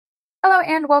Hello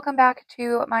and welcome back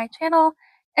to my channel.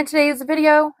 In today's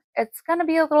video, it's going to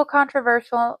be a little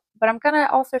controversial, but I'm going to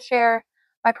also share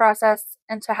my process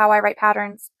into how I write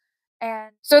patterns.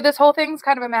 And so this whole thing's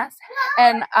kind of a mess,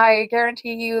 and I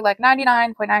guarantee you like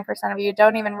 99.9% of you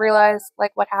don't even realize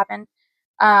like what happened.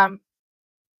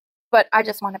 But I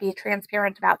just want to be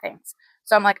transparent about things.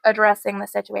 So I'm like addressing the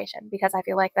situation because I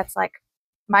feel like that's like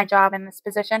my job in this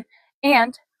position.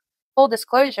 And full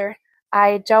disclosure,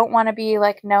 I don't want to be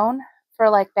like known for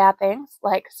like bad things,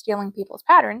 like stealing people's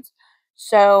patterns.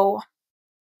 So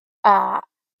I'm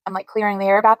like clearing the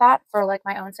air about that for like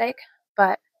my own sake,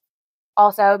 but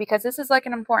also because this is like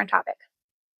an important topic.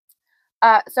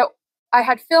 So I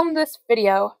had filmed this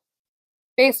video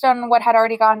based on what had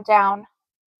already gone down,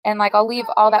 and like I'll leave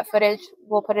all that footage,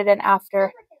 we'll put it in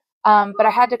after. But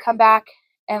I had to come back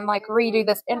and like redo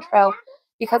this intro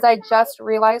because I just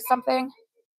realized something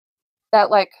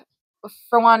that like,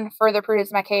 for one, further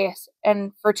proves my case,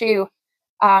 and for two,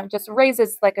 just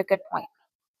raises like a good point.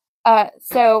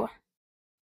 So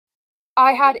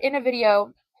I had in a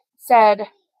video said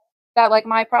that like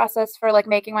my process for like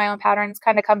making my own patterns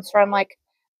kind of comes from like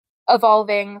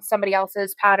evolving somebody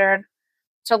else's pattern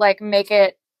to like make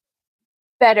it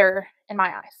better in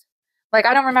my eyes. Like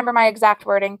I don't remember my exact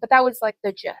wording, but that was like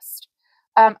the gist.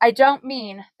 I don't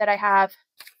mean that I have,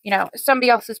 somebody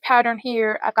else's pattern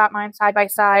here. I've got mine side by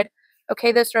side.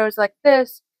 Okay, this row is like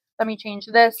this. Let me change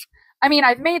this. I mean,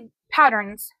 I've made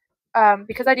patterns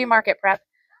because I do market prep.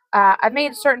 I've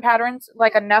made certain patterns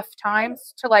like enough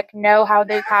times to like know how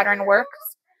the pattern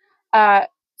works.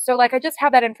 So like I just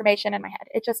have that information in my head.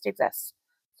 It just exists.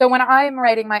 So when I'm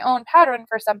writing my own pattern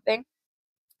for something,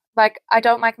 like I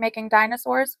don't like making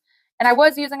dinosaurs, and I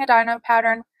was using a dino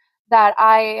pattern that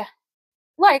I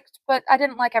liked, but I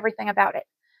didn't like everything about it.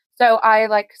 So I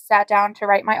like sat down to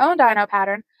write my own dino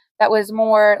pattern that was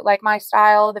more like my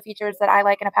style, the features that I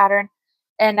like in a pattern,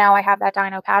 and now I have that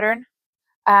dino pattern.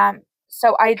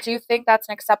 So I do think that's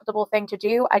an acceptable thing to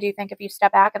do. I do think if you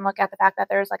step back and look at the fact that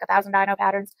there's like 1,000 dino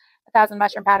patterns, 1,000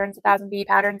 mushroom patterns, 1,000 bee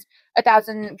patterns,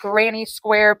 1,000 granny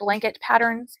square blanket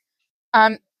patterns,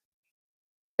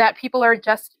 that people are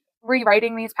just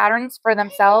rewriting these patterns for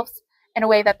themselves in a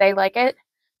way that they like it.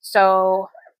 So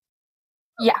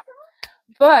yeah,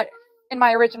 but in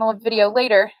my original video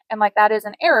later, and like that is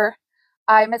an error,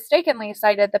 I mistakenly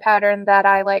cited the pattern that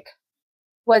I like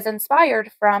was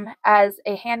inspired from as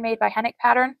a Handmade by Hennick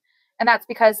pattern, and that's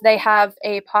because they have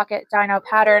a pocket dino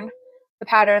pattern. The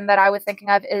pattern that I was thinking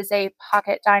of is a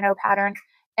pocket dino pattern,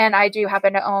 and I do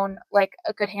happen to own like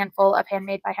a good handful of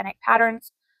Handmade by Hennick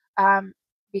patterns,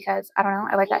 because I don't know,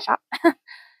 I like that shop.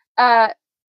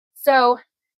 So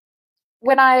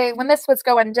when this was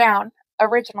going down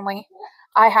originally,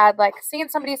 I had like seen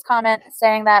somebody's comment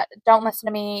saying that don't listen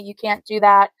to me, you can't do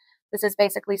that. This is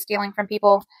basically stealing from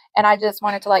people. And I just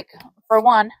wanted to like, for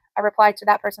one, I replied to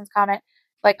that person's comment,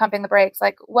 like pumping the brakes,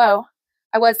 like, whoa,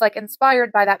 I was like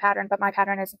inspired by that pattern, but my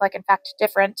pattern is like in fact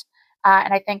different.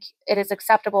 And I think it is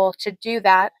acceptable to do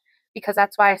that because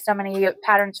that's why so many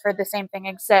patterns for the same thing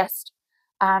exist.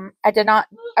 I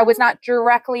was not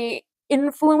directly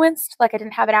influenced, like I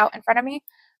didn't have it out in front of me,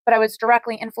 but I was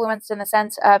directly influenced in the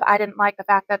sense of I didn't like the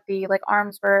fact that the like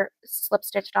arms were slip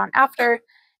stitched on after,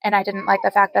 and I didn't like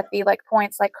the fact that the like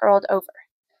points like curled over.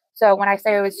 So when I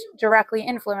say I was directly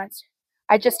influenced,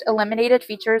 I just eliminated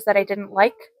features that I didn't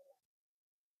like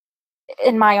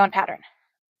in my own pattern.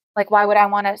 Like why would I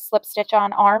want to slip stitch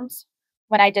on arms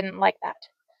when I didn't like that?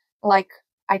 Like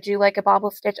I do like a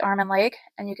bobble stitch arm and leg,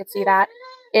 and you could see that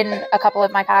in a couple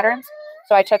of my patterns.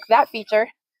 So I took that feature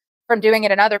from doing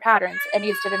it in other patterns and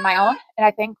used it in my own. And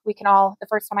I think we can all, the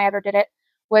first time I ever did it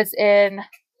was in,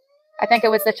 I think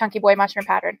it was the Chunky Boy mushroom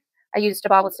pattern. I used a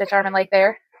bobble stitch arm and leg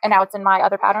there, and now it's in my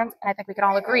other patterns. And I think we can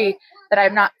all agree that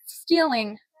I'm not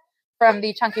stealing from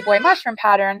the Chunky Boy mushroom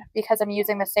pattern because I'm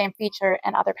using the same feature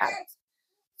in other patterns.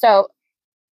 So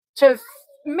to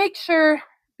make sure,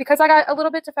 because I got a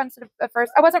little bit defensive at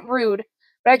first, I wasn't rude,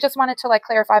 but I just wanted to like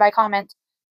clarify by comment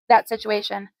that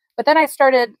situation. But then I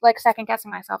started like second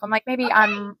guessing myself. I'm like, maybe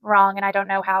I'm wrong and I don't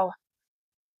know how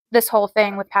this whole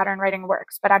thing with pattern writing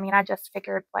works. But I mean, I just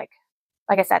figured like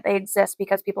I said, they exist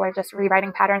because people are just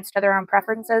rewriting patterns to their own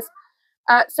preferences.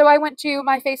 So I went to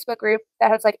my Facebook group that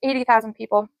has like 80,000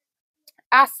 people,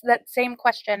 asked that same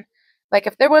question. Like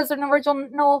if there was an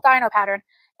original dino pattern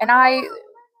and I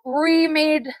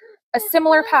remade a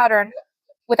similar pattern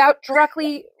without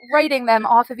directly writing them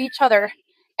off of each other,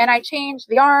 and I changed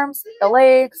the arms, the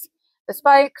legs, the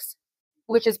spikes,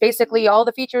 which is basically all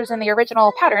the features in the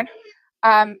original pattern,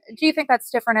 do you think that's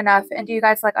different enough? And do you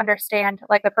guys like understand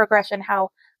like the progression,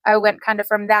 how I went kind of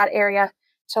from that area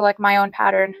to like my own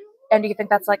pattern And do you think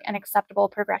that's like an acceptable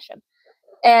progression?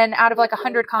 And out of like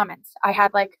 100 comments, I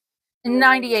had like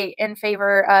 98 in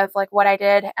favor of like what I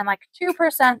did, and like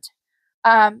 2%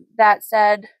 that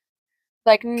said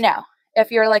like, no,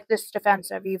 if you're like this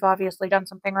defensive, you've obviously done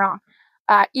something wrong.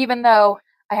 Even though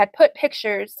I had put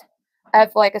pictures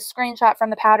of like a screenshot from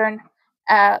the pattern,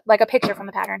 like a picture from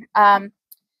the pattern,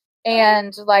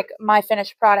 and like my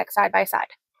finished product side by side.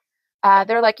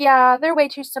 They're like, yeah, they're way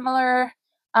too similar.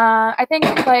 I think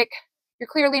like you're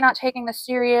clearly not taking this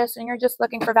serious and you're just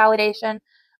looking for validation,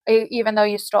 even though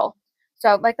you stole.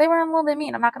 So like they were a little bit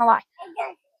mean, I'm not gonna lie.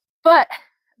 But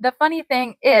the funny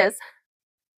thing is,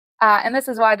 and this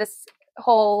is why this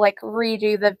whole like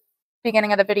redo the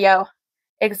beginning of the video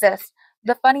exists.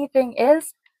 The funny thing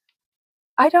is,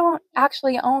 I don't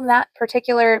actually own that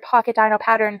particular pocket dino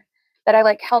pattern that I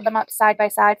like held them up side by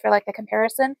side for like the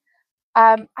comparison.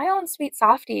 I own Sweet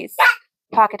Softy's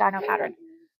pocket dino pattern.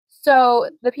 So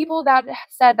the people that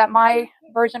said that my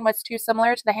version was too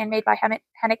similar to the Handmade by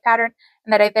Hennick pattern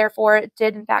and that I therefore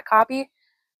did in fact copy,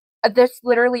 this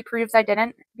literally proves I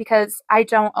didn't, because I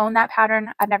don't own that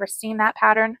pattern. I've never seen that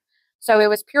pattern. So it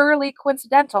was purely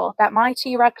coincidental that my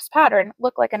T-Rex pattern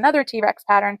looked like another T-Rex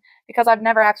pattern because I've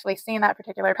never actually seen that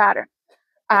particular pattern,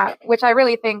 which I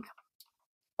really think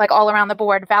like all around the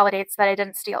board validates that I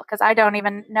didn't steal, because I don't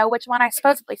even know which one I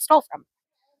supposedly stole from.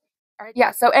 All right,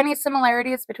 yeah, so any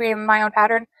similarities between my own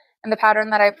pattern and the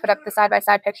pattern that I put up the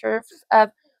side-by-side pictures of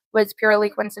was purely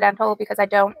coincidental because I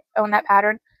don't own that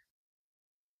pattern.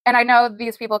 And I know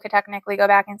these people could technically go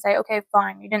back and say, okay,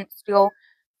 fine, you didn't steal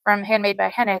from Handmade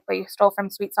by Hennick, but you stole from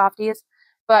Sweet Softies.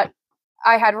 But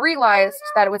I had realized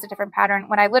that it was a different pattern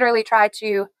when I literally tried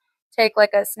to take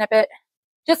like a snippet,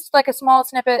 just like a small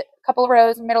snippet, a couple of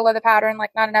rows in the middle of the pattern, like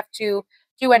not enough to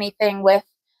do anything with.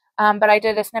 But I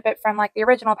did a snippet from like the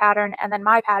original pattern and then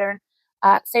my pattern,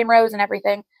 same rows and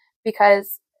everything,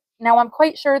 because now I'm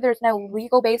quite sure there's no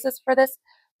legal basis for this,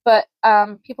 but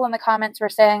people in the comments were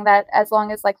saying that as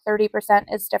long as like 30%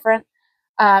 is different,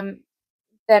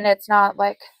 then it's not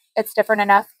like, it's different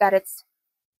enough that it's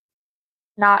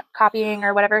not copying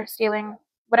or whatever, stealing,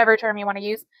 whatever term you want to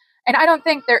use. And I don't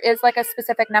think there is like a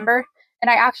specific number. And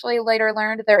I actually later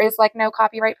learned there is like no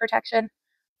copyright protection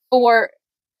for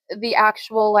the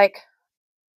actual, like,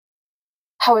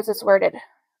 how is this worded?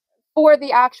 For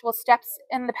the actual steps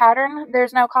in the pattern,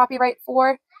 there's no copyright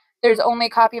for. There's only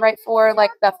copyright for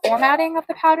like the formatting of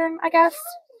the pattern, I guess.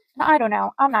 And I don't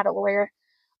know. I'm not a lawyer.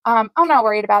 I'm not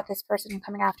worried about this person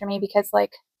coming after me because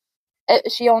like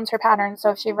she owns her pattern.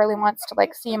 So if she really wants to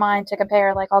like see mine to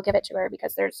compare, like I'll give it to her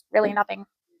because there's really nothing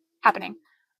happening.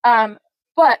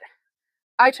 But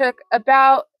I took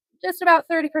just about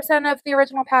 30% of the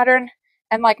original pattern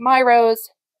and like my rows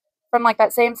from like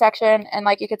that same section, and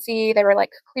like you could see they were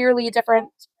like clearly different.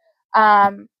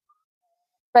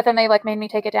 But then they like made me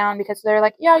take it down because they're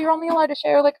like, yeah, you're only allowed to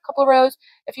share like a couple of rows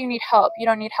if you need help. You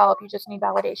don't need help, you just need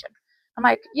validation. I'm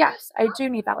like, yes, I do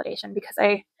need validation because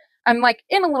I'm like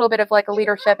in a little bit of like a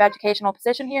leadership educational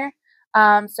position here.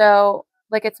 So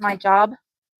like it's my job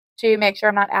to make sure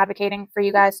I'm not advocating for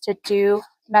you guys to do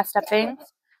messed up things.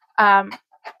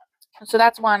 So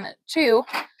that's one. Two,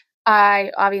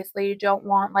 I obviously don't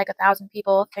want like 1,000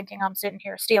 people thinking I'm sitting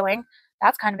here stealing.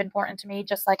 That's kind of important to me,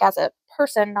 just like as a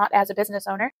person, not as a business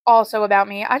owner. Also about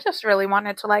me, I just really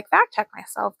wanted to like fact check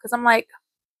myself because I'm like,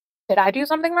 did I do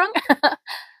something wrong?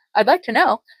 I'd like to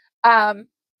know.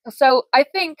 So I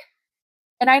think,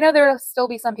 and I know there will still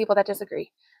be some people that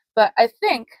disagree, but I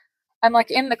think I'm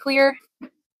like in the clear.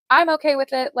 I'm okay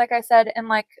with it. Like I said, in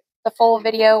like the full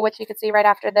video, which you could see right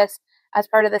after this as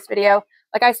part of this video,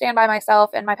 like I stand by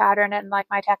myself and my pattern and like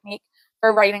my technique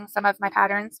for writing some of my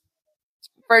patterns.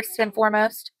 First and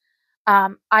foremost,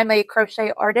 I'm a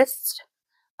crochet artist.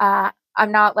 I'm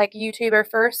not like YouTuber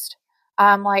first.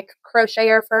 I'm like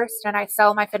crocheter first, and I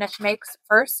sell my finished makes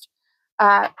first.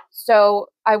 So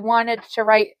I wanted to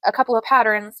write a couple of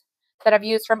patterns that I've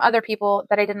used from other people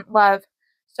that I didn't love,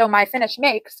 so my finished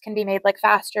makes can be made like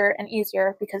faster and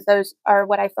easier because those are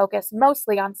what I focus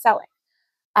mostly on selling.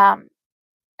 And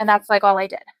that's like all I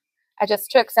did. I just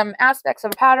took some aspects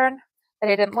of a pattern that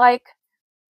I didn't like,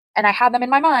 and I had them in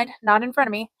my mind, not in front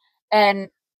of me. And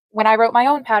when I wrote my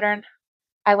own pattern,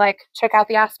 I like took out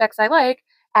the aspects I like,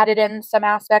 added in some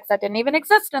aspects that didn't even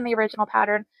exist in the original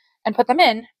pattern, and put them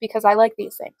in because I like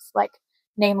these things, like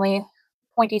namely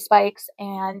pointy spikes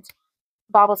and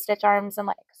bobble stitch arms and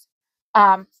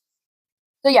legs.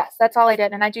 So yes, that's all I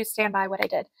did, and I do stand by what I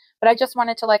did. But I just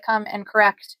wanted to like come and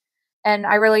correct. And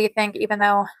I really think even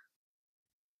though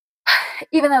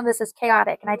this is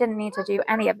chaotic and I didn't need to do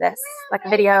any of this, like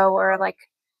video or like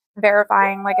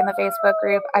verifying like in the Facebook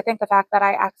group. I think the fact that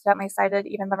I accidentally cited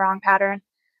even the wrong pattern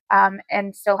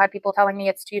and still had people telling me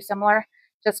it's too similar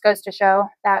just goes to show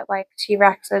that like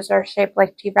T-Rexes are shaped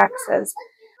like T-Rexes,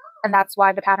 and that's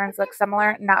why the patterns look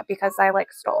similar, not because I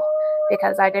like stole,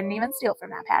 because I didn't even steal from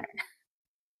that pattern.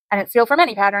 I didn't steal from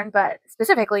any pattern, but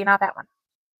specifically not that one.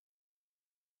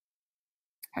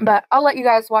 But I'll let you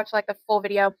guys watch like the full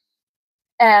video,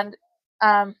 and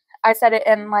I said it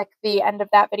in like the end of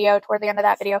that video, toward the end of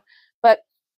that video. But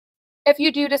if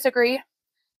you do disagree,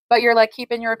 but you're like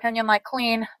keeping your opinion like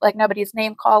clean, like nobody's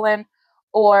name calling,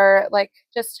 or like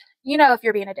just, you know, if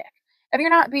you're being a dick. If you're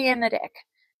not being a dick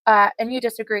and you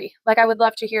disagree, like I would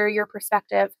love to hear your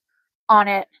perspective on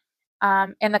it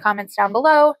in the comments down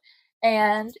below.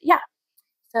 And yeah,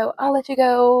 so I'll let you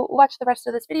go watch the rest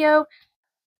of this video.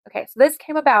 Okay, so this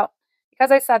came about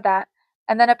because I said that,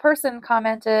 and then a person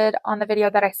commented on the video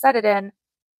that I said it in,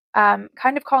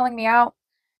 kind of calling me out,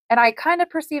 and I kind of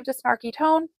perceived a snarky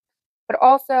tone, but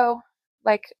also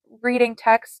like reading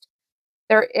text,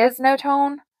 there is no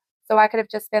tone, so I could have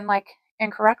just been like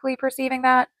incorrectly perceiving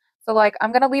that. So like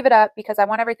I'm gonna leave it up because I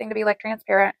want everything to be like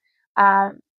transparent,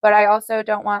 but I also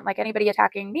don't want like anybody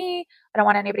attacking me. I don't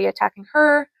want anybody attacking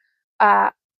her.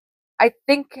 I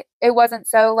think it wasn't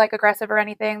so like aggressive or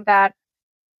anything that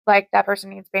like that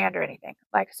person needs banned or anything.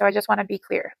 Like, so I just want to be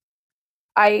clear.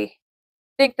 I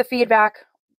think the feedback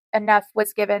enough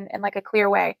was given in like a clear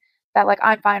way that like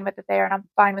I'm fine with it there, and I'm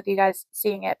fine with you guys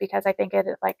seeing it because I think it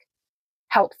like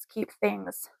helps keep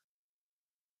things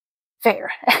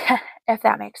fair, if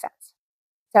that makes sense.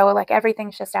 So like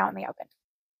everything's just out in the open.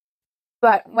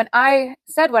 But when I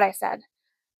said what I said,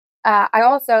 I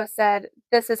also said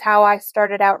this is how I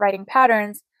started out writing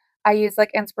patterns. I used like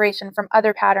inspiration from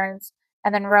other patterns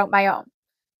and then wrote my own.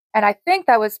 And I think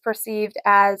that was perceived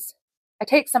as I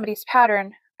take somebody's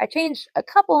pattern, I change a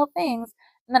couple of things,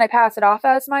 and then I pass it off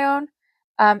as my own.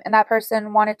 And that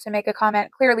person wanted to make a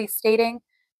comment clearly stating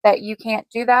that you can't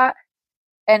do that.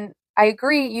 And I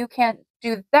agree, you can't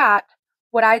do that.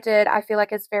 What I did, I feel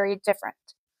like is very different.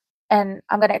 And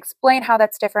I'm going to explain how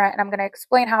that's different, and I'm going to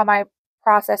explain how my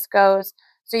process goes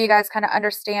so you guys kind of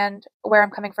understand where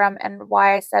I'm coming from and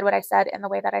why I said what I said in the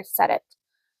way that I said it.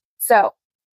 So,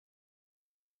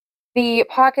 the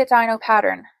Pocket Dino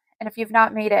pattern, and if you've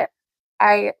not made it,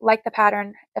 I like the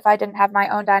pattern. If I didn't have my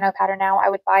own dino pattern now, I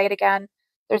would buy it again.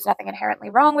 There's nothing inherently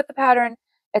wrong with the pattern.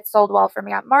 It sold well for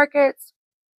me at markets.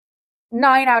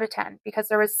 9 out of 10, because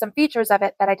there was some features of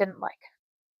it that I didn't like.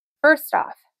 First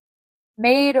off,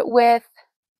 made with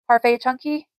Parfait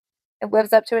Chunky, it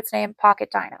lives up to its name, Pocket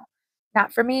Dino.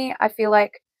 Not for me. I feel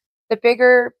like the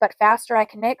bigger but faster I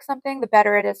can make something, the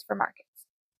better it is for markets.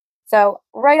 So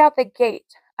right out the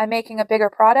gate, I'm making a bigger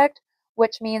product,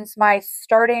 which means my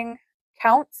starting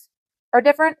counts are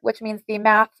different, which means the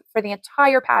math for the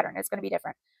entire pattern is going to be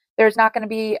different. There's not going to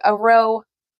be a row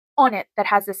on it that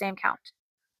has the same count.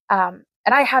 And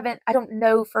I don't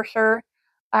know for sure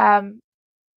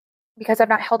because I've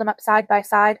not held them up side by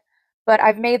side, but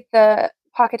I've made the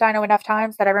Pocket Dino enough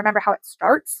times that I remember how it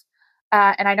starts.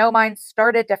 And I know mine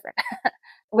started different,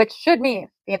 which should mean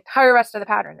the entire rest of the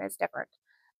pattern is different.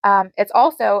 It's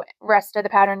also rest of the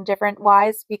pattern different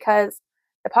wise because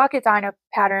the Pocket Dino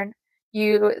pattern,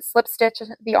 you slip stitch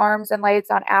the arms and legs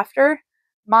on after.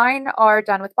 Mine are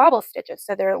done with bobble stitches.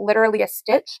 So they're literally a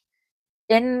stitch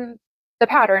in the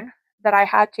pattern that I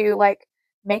had to like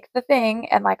make the thing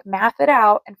and like math it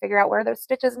out and figure out where those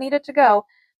stitches needed to go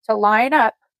to line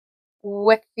up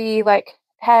with the like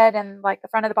head and like the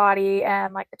front of the body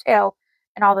and like the tail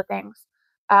and all the things.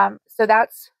 So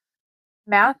that's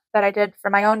math that I did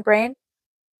from my own brain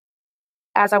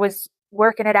as I was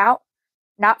working it out,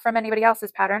 not from anybody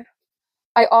else's pattern.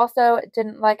 I also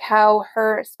didn't like how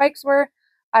her spikes were.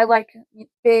 I like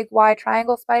big wide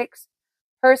triangle spikes.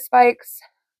 Her spikes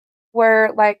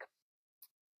were like,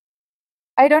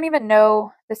 I don't even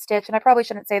know the stitch, and I probably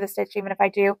shouldn't say the stitch even if I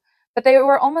do, but they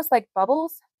were almost like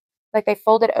bubbles, like they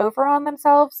folded over on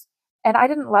themselves, and I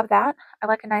didn't love that. I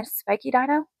like a nice spiky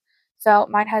dino, so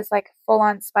mine has like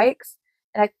full-on spikes,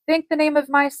 and I think the name of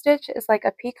my stitch is like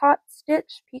a picot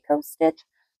stitch, Picot.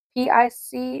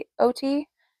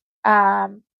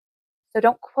 So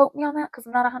don't quote me on that because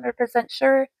I'm not 100%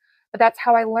 sure, but that's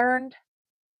how I learned.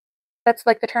 That's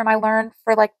like the term I learned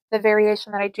for like the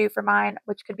variation that I do for mine,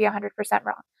 which could be 100%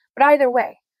 wrong. But either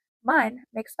way, mine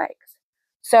makes spikes.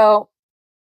 So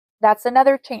that's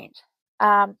another change.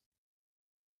 At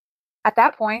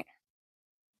that point,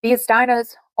 these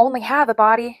dinos only have a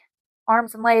body,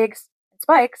 arms and legs, and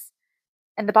spikes,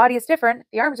 and the body is different,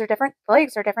 the arms are different, the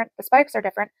legs are different, the spikes are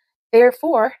different.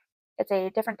 Therefore, it's a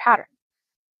different pattern.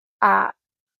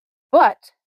 But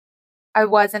I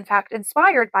was in fact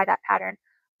inspired by that pattern.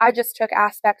 I just took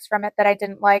aspects from it that I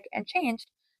didn't like and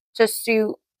changed to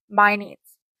suit my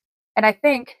needs. And I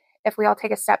think if we all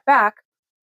take a step back,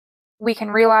 we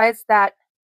can realize that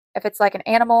if it's like an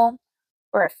animal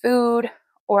or a food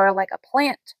or like a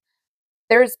plant,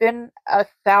 there's been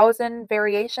 1,000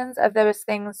 variations of those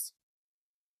things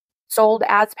sold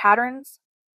as patterns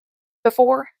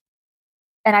before.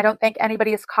 And I don't think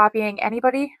anybody is copying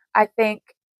anybody. I think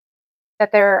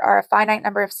that there are a finite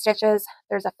number of stitches,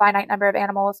 there's a finite number of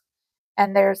animals,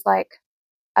 and there's like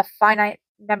a finite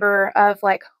number of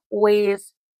like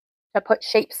ways to put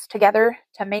shapes together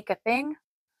to make a thing.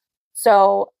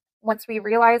 So once we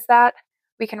realize that,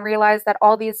 we can realize that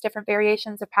all these different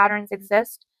variations of patterns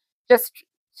exist just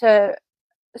to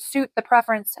suit the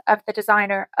preference of the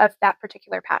designer of that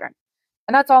particular pattern.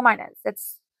 And that's all mine is.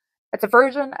 It's a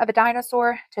version of a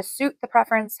dinosaur to suit the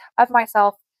preference of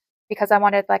myself because I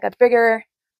wanted like a bigger,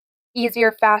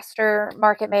 easier, faster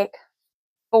market make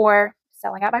for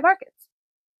selling at my markets.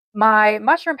 My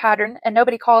mushroom pattern, and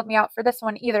nobody called me out for this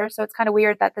one either, so it's kind of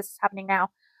weird that this is happening now.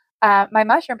 My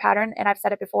mushroom pattern, and I've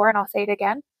said it before and I'll say it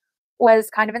again, was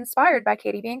kind of inspired by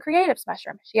Katie Being Creative's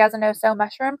mushroom. She has a no-sew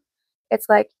mushroom. It's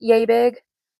like yay big.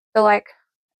 The like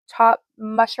top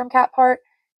mushroom cap part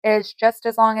is just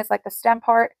as long as like the stem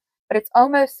part, but it's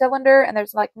almost cylinder and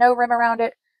there's like no rim around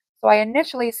it. So I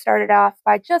initially started off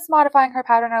by just modifying her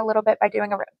pattern a little bit by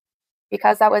doing a rim.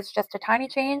 Because that was just a tiny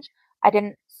change, I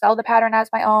didn't sell the pattern as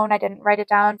my own. I didn't write it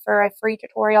down for a free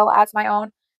tutorial as my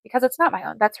own because it's not my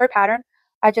own. That's her pattern.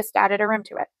 I just added a rim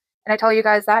to it. And I tell you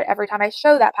guys that every time I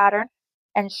show that pattern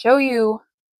and show you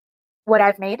what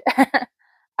I've made.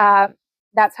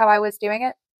 That's how I was doing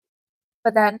it.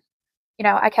 But then,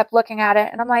 I kept looking at it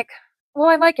and I'm like, well,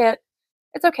 I like it.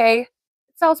 It's okay.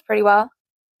 It sells pretty well.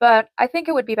 But I think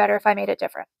it would be better if I made it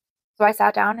different. So I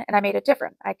sat down and I made it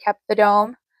different. I kept the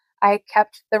dome. I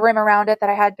kept the rim around it that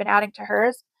I had been adding to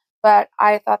hers, but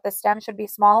I thought the stem should be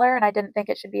smaller and I didn't think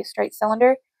it should be a straight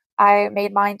cylinder. I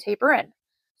made mine taper in.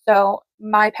 So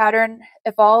my pattern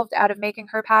evolved out of making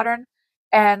her pattern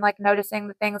and like noticing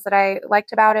the things that I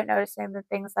liked about it, noticing the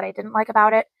things that I didn't like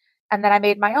about it, and then I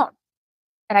made my own.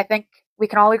 And I think we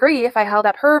can all agree if I held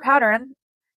up her pattern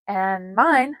and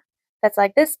mine that's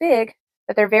like this big,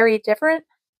 that they're very different.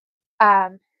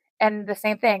 And the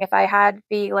same thing, if I had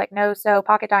the like no sew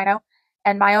pocket dino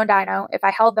and my own dino, if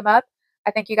I held them up,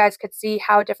 I think you guys could see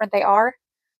how different they are.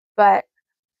 But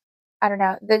I don't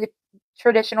know, the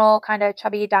traditional kind of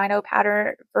chubby dino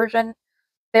pattern version,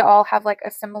 they all have like a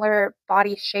similar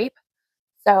body shape.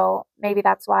 So maybe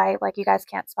that's why like you guys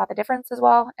can't spot the difference as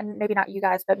well. And maybe not you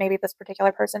guys, but maybe this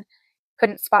particular person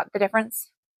couldn't spot the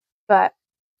difference. But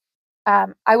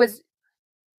I was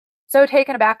so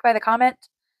taken aback by the comment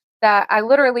that I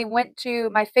literally went to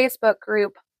my Facebook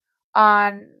group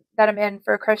that I'm in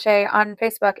for crochet on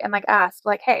Facebook and like asked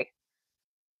like, hey,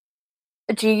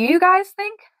 do you guys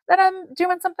think that I'm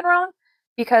doing something wrong?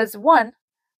 Because one,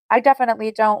 I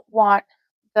definitely don't want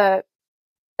the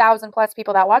 1,000+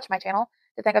 people that watch my channel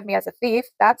to think of me as a thief.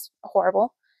 That's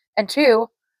horrible. And two,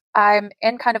 I'm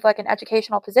in kind of like an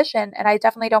educational position and I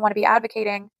definitely don't want to be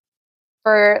advocating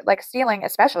for like stealing,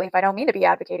 especially if I don't mean to be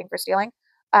advocating for stealing.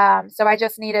 So I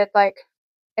just needed like,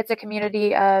 it's a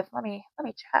community of, let me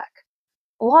check.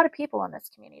 A lot of people in this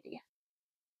community.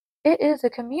 It is a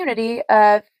community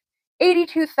of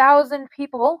 82,000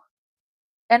 people,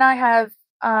 and I have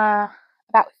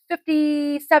about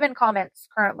 57 comments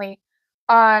currently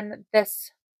on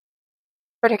this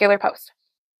particular post.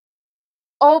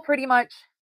 All pretty much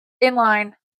in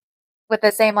line with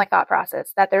the same like thought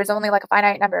process that there's only like a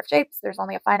finite number of shapes, there's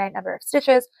only a finite number of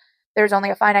stitches, there's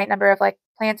only a finite number of like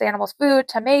plants, animals, food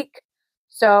to make.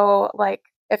 So like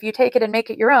if you take it and make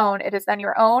it your own, it is then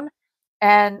your own.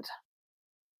 And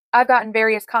I've gotten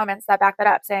various comments that back that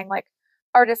up saying like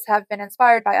artists have been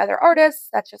inspired by other artists.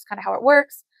 That's just kind of how it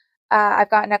works. I've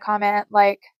gotten a comment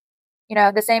like,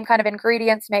 the same kind of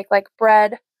ingredients make like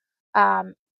bread.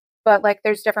 But like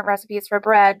there's different recipes for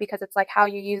bread because it's like how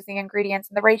you use the ingredients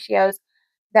and the ratios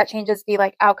that changes the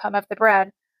like outcome of the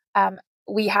bread.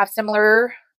 We have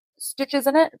similar stitches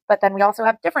in it, but then we also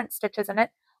have different stitches in it,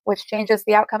 which changes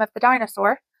the outcome of the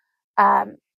dinosaur.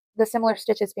 The similar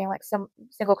stitches being like some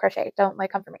single crochet. Don't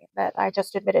like come for me that I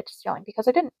just admitted to stealing because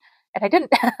I didn't, and I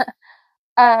didn't.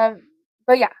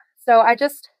 But yeah, so I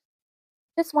just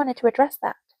wanted to address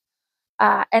that.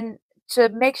 And to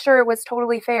make sure it was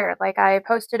totally fair, like I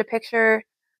posted a picture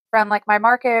from like my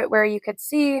market where you could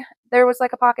see there was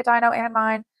like a pocket dino and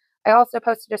mine. I also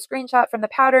posted a screenshot from the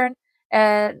pattern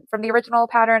and from the original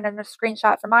pattern and a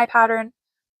screenshot from my pattern.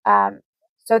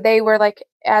 So they were like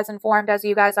as informed as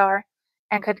you guys are.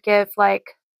 and could give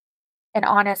like an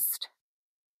honest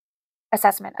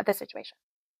assessment of the situation.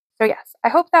 So yes, I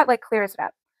hope that like clears it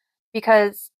up,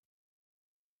 because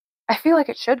I feel like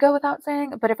it should go without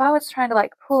saying, but if I was trying to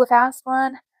like pull a fast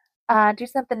one, do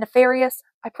something nefarious,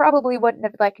 I probably wouldn't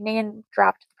have like name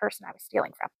dropped the person I was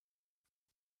stealing from.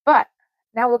 But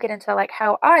now we'll get into like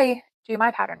how I do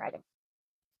my pattern writing.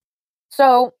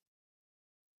 So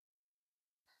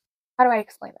how do I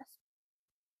explain this?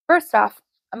 First off,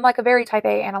 I'm like a very type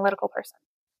A analytical person.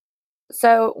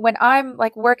 So when I'm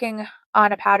like working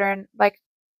on a pattern, like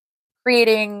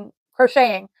creating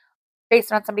crocheting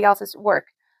based on somebody else's work,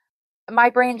 my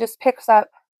brain just picks up,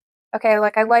 okay,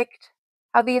 like I liked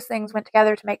how these things went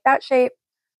together to make that shape.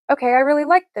 Okay, I really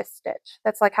like this stitch.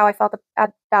 That's like how I felt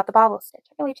about the bobble stitch.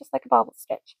 I really just like a bobble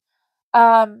stitch.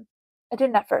 I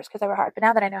didn't at first because they were hard, but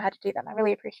now that I know how to do them, I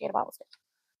really appreciate a bobble stitch.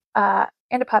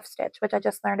 And a puff stitch, which I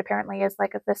just learned apparently is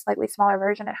like this slightly smaller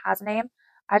version. It has a name.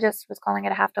 I just was calling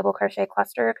it a half double crochet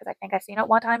cluster because I think I've seen it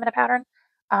one time in a pattern.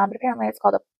 But apparently it's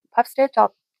called a puff stitch.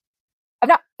 I've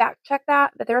not fact checked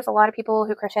that, but there's a lot of people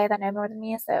who crochet that know more than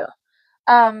me. So,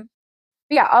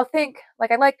 yeah, I'll think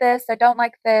like I like this, I don't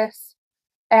like this,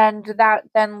 and that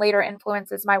then later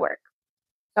influences my work.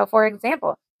 So, for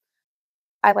example,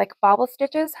 I like bobble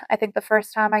stitches. I think the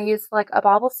first time I used like a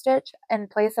bobble stitch in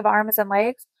place of arms and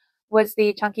legs was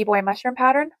the Chunky Boy mushroom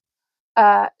pattern.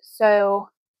 So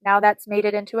now that's made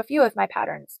it into a few of my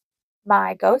patterns.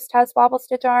 My ghost has bobble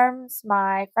stitch arms.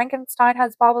 My Frankenstein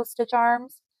has bobble stitch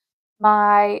arms.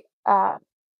 My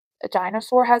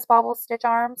dinosaur has bobble stitch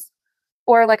arms,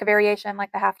 or like a variation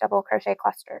like the half double crochet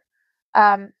cluster,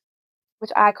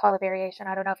 which I call a variation.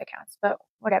 I don't know if it counts, but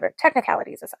whatever.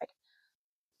 Technicalities aside.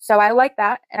 So I like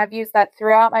that, and I've used that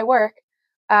throughout my work.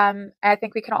 I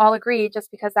think we can all agree just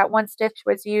because that one stitch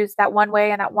was used that one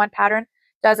way in that one pattern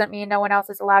doesn't mean no one else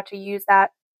is allowed to use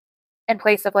that in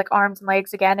place of like arms and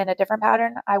legs again in a different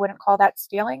pattern. I wouldn't call that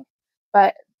stealing,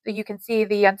 but you can see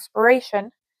the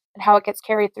inspiration and how it gets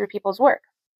carried through people's work.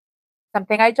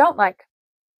 Something I don't like.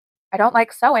 I don't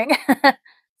like sewing.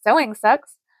 Sewing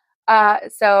sucks.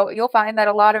 So you'll find that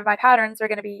a lot of my patterns are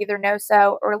going to be either no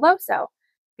sew or low sew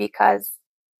because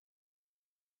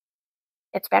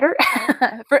it's better.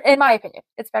 In my opinion,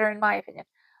 it's better in my opinion.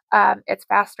 It's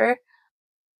faster.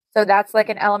 So that's like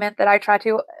an element that I try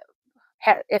to,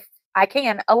 if I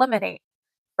can, eliminate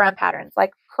from patterns.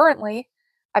 Like currently,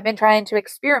 I've been trying to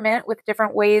experiment with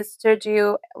different ways to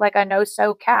do like a no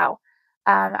sew cow.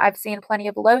 I've seen plenty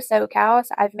of low sew cows.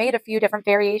 I've made a few different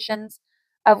variations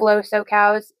of low sew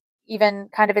cows, even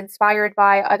kind of inspired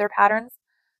by other patterns.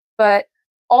 But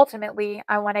ultimately,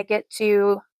 I want to get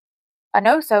to a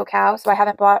no sew cow, so I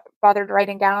haven't bothered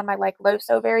writing down my like low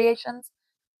sew variations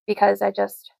because I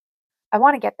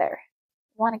want to get there.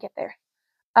 I want to get there.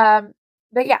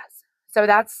 But yes, so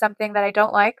that's something that I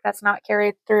don't like. That's not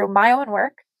carried through my own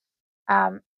work.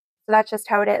 So that's just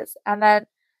how it is. And then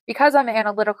because I'm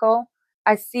analytical,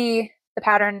 I see the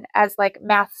pattern as like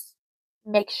maths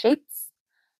make shapes.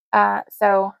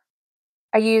 So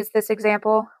I use this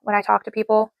example when I talk to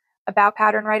people about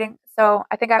pattern writing. So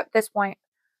I think at this point,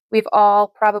 we've all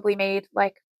probably made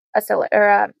like a cylinder or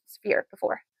a sphere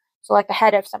before. So like the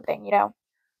head of something, you know.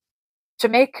 To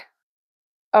make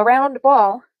a round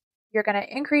ball, you're going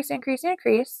to increase,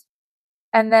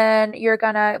 and then you're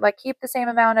going to like keep the same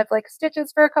amount of like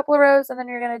stitches for a couple of rows, and then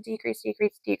you're going to decrease.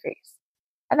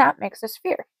 And that makes a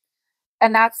sphere.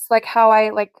 And that's like how I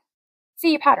like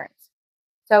see patterns.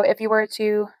 So if you were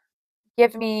to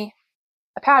give me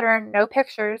a pattern, no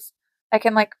pictures, I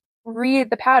can like read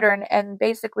the pattern and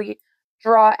basically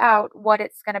draw out what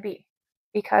it's going to be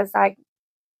because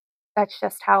that's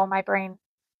just how my brain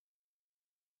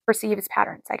perceives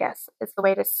patterns, I guess, is the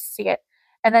way to see it.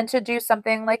 And then to do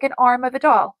something like an arm of a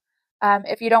doll.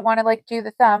 If you don't want to like do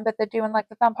the thumb, but the doing like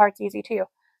the thumb part's easy too.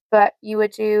 But you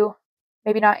would do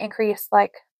maybe not increase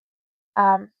like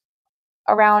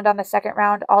around on the second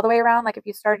round all the way around. Like if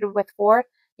you started with 4,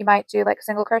 you might do like a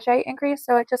single crochet increase,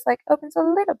 so it just like opens a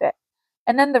little bit.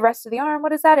 And then the rest of the arm,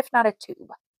 what is that if not a tube?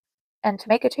 And to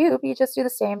make a tube, you just do the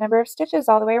same number of stitches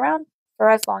all the way around for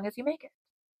as long as you make it.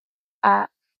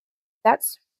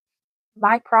 That's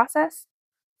my process.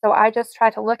 So I just try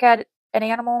to look at an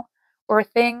animal or a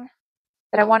thing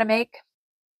that I want to make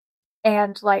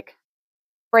and like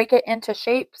break it into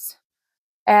shapes.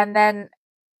 And then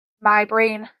my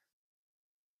brain,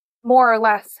 more or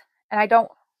less, and I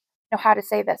don't know how to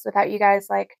say this without you guys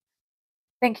like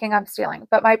thinking I'm stealing,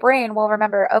 but my brain will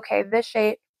remember, okay, this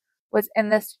shape was in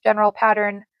this general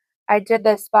pattern. I did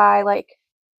this by like,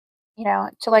 you know,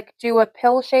 to like do a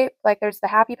pill shape, like there's the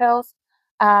happy pills.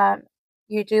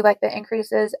 You do like the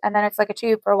increases and then it's like a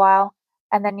tube for a while.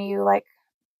 and then you like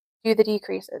do the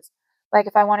decreases. Like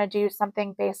if I want to do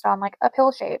something based on like a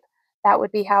pill shape, that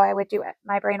would be how I would do it.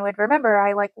 My brain would remember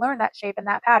I like learned that shape and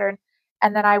that pattern,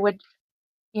 and then I would,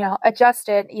 adjust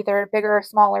it either bigger or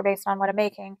smaller based on what I'm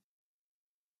making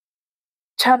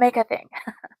to make a thing.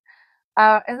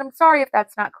 And I'm sorry if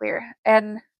that's not clear.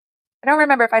 And I don't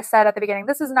remember if I said at the beginning,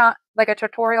 this is not like a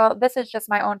tutorial. This is just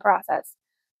my own process.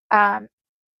 Um,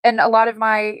 and a lot of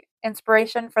my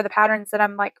inspiration for the patterns that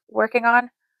I'm like working on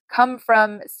come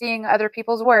from seeing other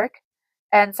people's work.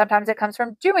 And sometimes it comes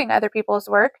from doing other people's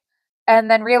work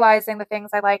and then realizing the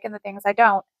things I like and the things I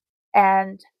don't.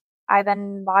 And I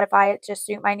then modify it to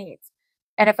suit my needs.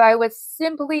 And if I was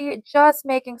simply just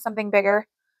making something bigger,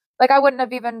 like I wouldn't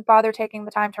have even bothered taking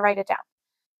the time to write it down,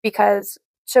 because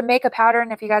to make a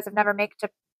pattern, if you guys have never made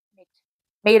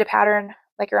a pattern,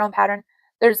 like your own pattern,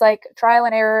 there's like trial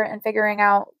and error and figuring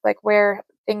out like where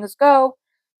things go.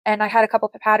 And I had a couple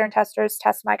of pattern testers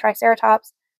test my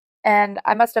triceratops, and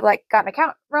I must have like gotten a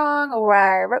count wrong, or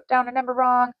I wrote down a number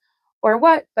wrong, or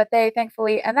what, but they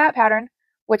thankfully, in that pattern,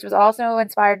 which was also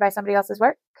inspired by somebody else's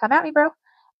work, come at me, bro,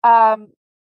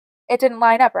 it didn't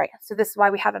line up right. So this is why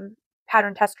we have a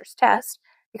pattern testers test,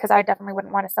 because I definitely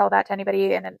wouldn't want to sell that to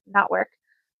anybody and it not work.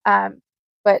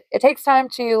 But it takes time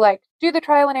to like do the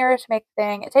trial and error to make the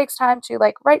thing. It takes time to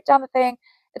like write down the thing.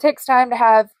 It takes time to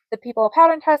have the people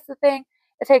pattern test the thing.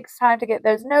 It takes time to get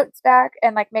those notes back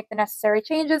and like make the necessary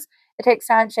changes. It takes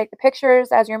time to take the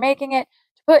pictures as you're making it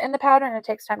to put in the pattern. It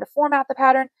takes time to format the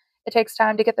pattern. It takes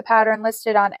time to get the pattern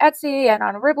listed on Etsy and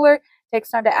on Ribbler. It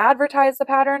takes time to advertise the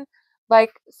pattern.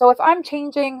 Like, so if I'm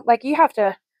changing, like, you have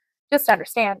to just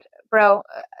understand, bro,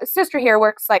 sister here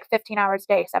works like 15 hours a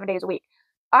day, 7 days a week.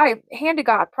 I, hand to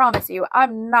God, promise you,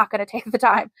 I'm not going to take the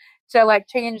time to like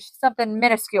change something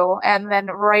minuscule and then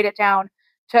write it down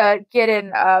to get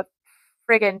in a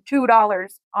friggin'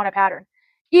 $2 on a pattern.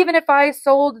 Even if I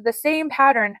sold the same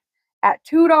pattern at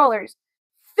 $2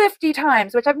 50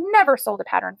 times, which I've never sold a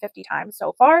pattern 50 times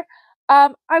so far,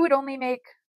 I would only make,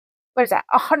 what is that,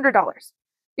 $100.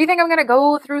 Do you think I'm going to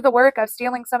go through the work of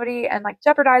stealing somebody and like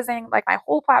jeopardizing like my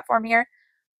whole platform here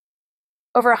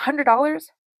over $100?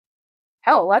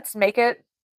 Hell, let's make it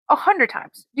 100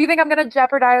 times. Do you think I'm going to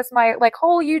jeopardize my like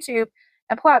whole YouTube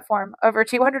and platform over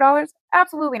 $200?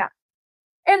 Absolutely not.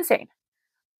 Insane.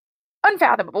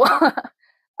 Unfathomable.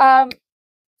 And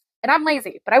I'm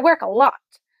lazy, but I work a lot.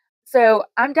 So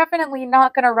I'm definitely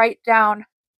not going to write down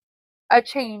a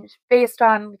change based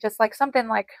on just like something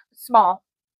like small,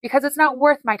 because it's not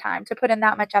worth my time to put in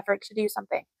that much effort to do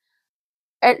something.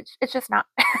 It's just not.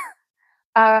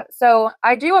 So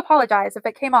I do apologize if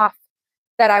it came off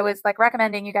that I was like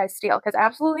recommending you guys steal, because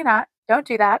absolutely not. Don't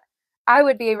do that. I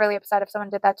would be really upset if someone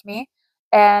did that to me.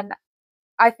 And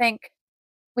I think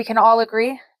we can all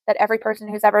agree that every person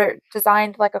who's ever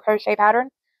designed like a crochet pattern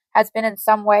has been in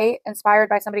some way inspired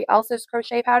by somebody else's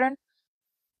crochet pattern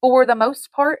for the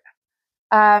most part.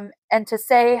 And to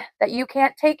say that you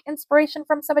can't take inspiration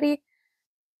from somebody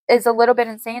is a little bit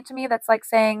insane to me. That's like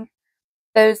saying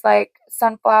those like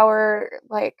sunflower,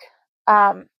 like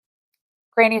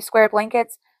granny square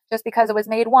blankets, just because it was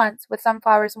made once with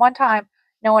sunflowers one time,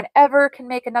 no one ever can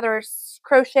make another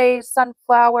crochet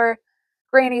sunflower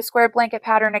granny square blanket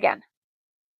pattern again.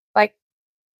 Like,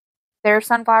 their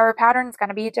sunflower pattern is going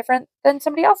to be different than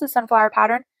somebody else's sunflower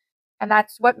pattern, and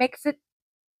that's what makes it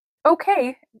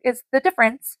okay, is the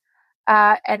difference.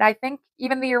 And I think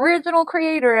even the original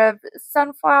creator of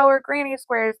sunflower granny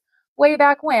squares way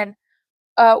back when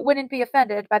wouldn't be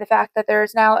offended by the fact that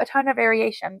there's now a ton of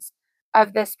variations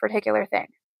of this particular thing.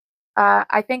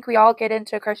 I think we all get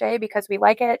into crochet because we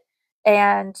like it,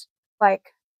 and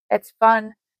like it's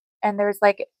fun, and there's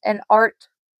like an art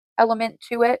element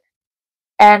to it,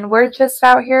 and we're just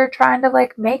out here trying to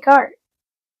like make art,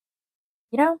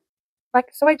 you know? Like,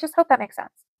 so I just hope that makes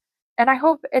sense. And I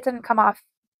hope it didn't come off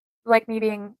like me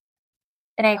being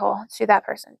an a-hole to that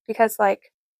person, because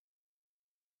like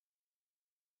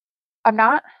I'm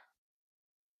not,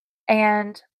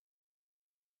 and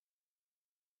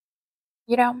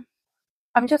you know,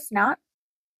 I'm just not.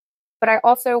 But I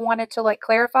also wanted to like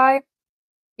clarify,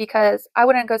 because I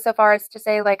wouldn't go so far as to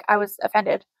say like I was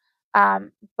offended.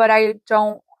 But I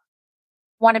don't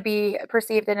want to be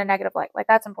perceived in a negative light. Like,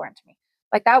 that's important to me.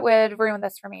 Like, that would ruin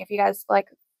this for me if you guys like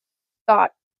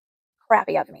thought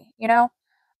crappy of me, you know?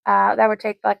 That would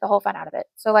take like the whole fun out of it.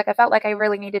 So like I felt like I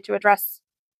really needed to address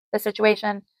the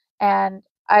situation, and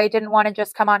I didn't want to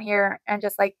just come on here and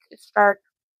just like start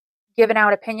giving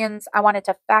out opinions. I wanted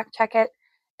to fact check it,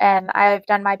 and I've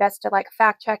done my best to like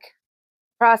fact check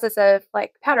the process of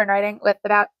like pattern writing with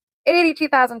about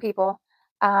 82,000 people.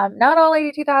 Not all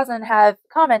 82,000 have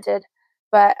commented,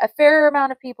 but a fair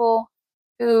amount of people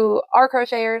who are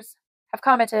crocheters have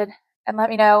commented and let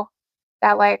me know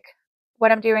that like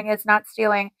what I'm doing is not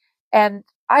stealing, and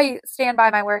I stand by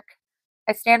my work.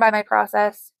 I stand by my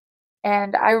process,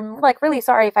 and I'm like really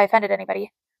sorry if I offended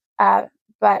anybody.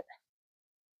 But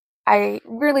I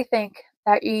really think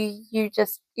that you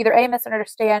just either A,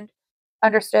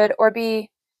 understood, or B,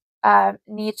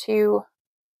 need to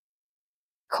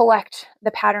collect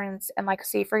the patterns and like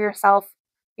see for yourself,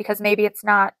 because maybe it's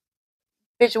not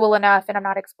visual enough and I'm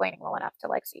not explaining well enough to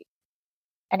like see.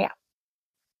 And yeah.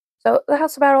 So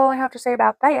that's about all I have to say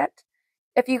about that.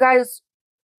 If you guys,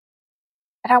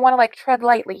 and I want to like tread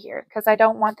lightly here because I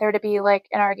don't want there to be like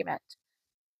an argument.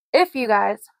 If you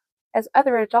guys, as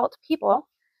other adult people,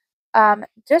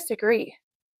 disagree,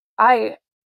 I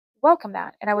welcome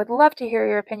that, and I would love to hear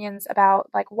your opinions about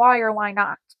like why or why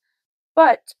not.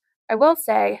 But I will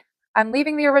say I'm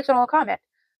leaving the original comment,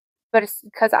 but it's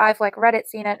because I've like read it,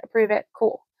 seen it, approve it,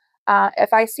 cool.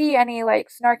 If I see any like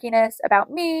snarkiness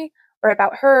about me or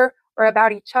about her or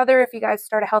about each other, if you guys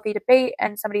start a healthy debate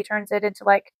and somebody turns it into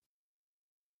like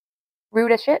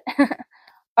rude as shit,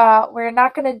 we're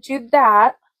not gonna do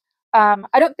that.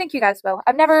 I don't think you guys will.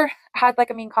 I've never had like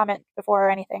a mean comment before or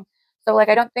anything. So like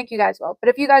I don't think you guys will. But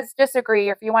if you guys disagree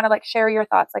or if you want to like share your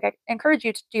thoughts, like I encourage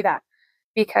you to do that,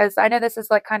 because I know this is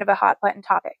like kind of a hot button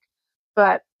topic.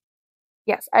 But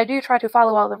yes, I do try to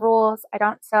follow all the rules. I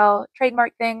don't sell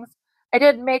trademark things. I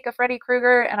did make a Freddy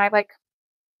Krueger, and I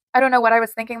don't know what I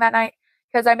was thinking that night,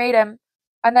 because I made him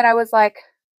and then I was like,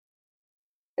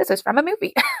 this is from a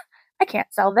movie. I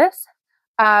can't sell this.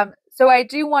 So I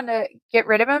do want to get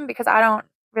rid of him because I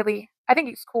think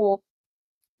he's cool,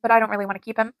 but I don't really want to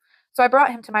keep him. So I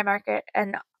brought him to my market,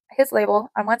 and his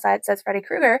label on one side says Freddy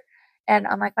Krueger, and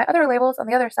unlike my other labels, on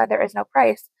the other side there is no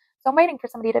price. So I'm waiting for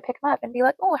somebody to pick him up and be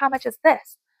like, oh, how much is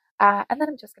this? And then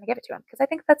I'm just going to give it to him because I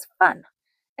think that's fun.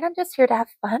 And I'm just here to have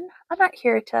fun. I'm not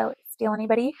here to steal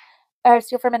anybody or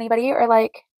steal from anybody or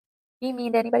like be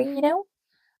mean to anybody, you know?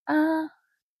 And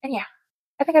yeah,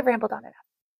 I think I've rambled on enough.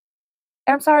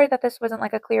 And I'm sorry that this wasn't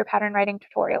like a clear pattern writing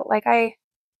tutorial.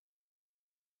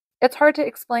 It's hard to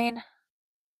explain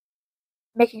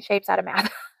making shapes out of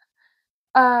math.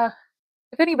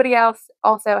 If anybody else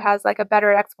also has like a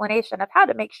better explanation of how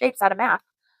to make shapes out of math,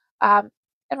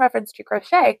 in reference to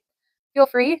crochet, feel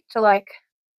free to like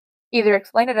either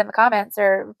explain it in the comments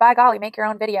or by golly, make your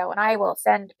own video and I will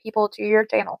send people to your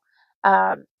channel.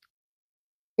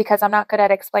 Because I'm not good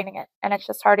at explaining it, and it's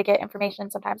just hard to get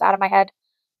information sometimes out of my head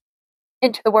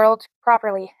into the world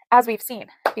properly, as we've seen,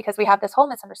 because we have this whole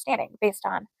misunderstanding based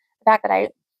on the fact that I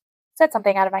said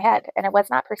something out of my head and it was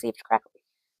not perceived correctly.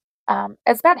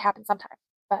 It's bound to happen sometime,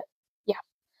 but yeah.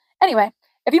 Anyway,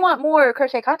 if you want more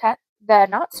crochet content, the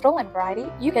not stolen variety,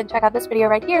 you can check out this video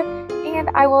right here, and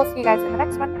I will see you guys in the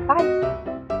next one. Bye!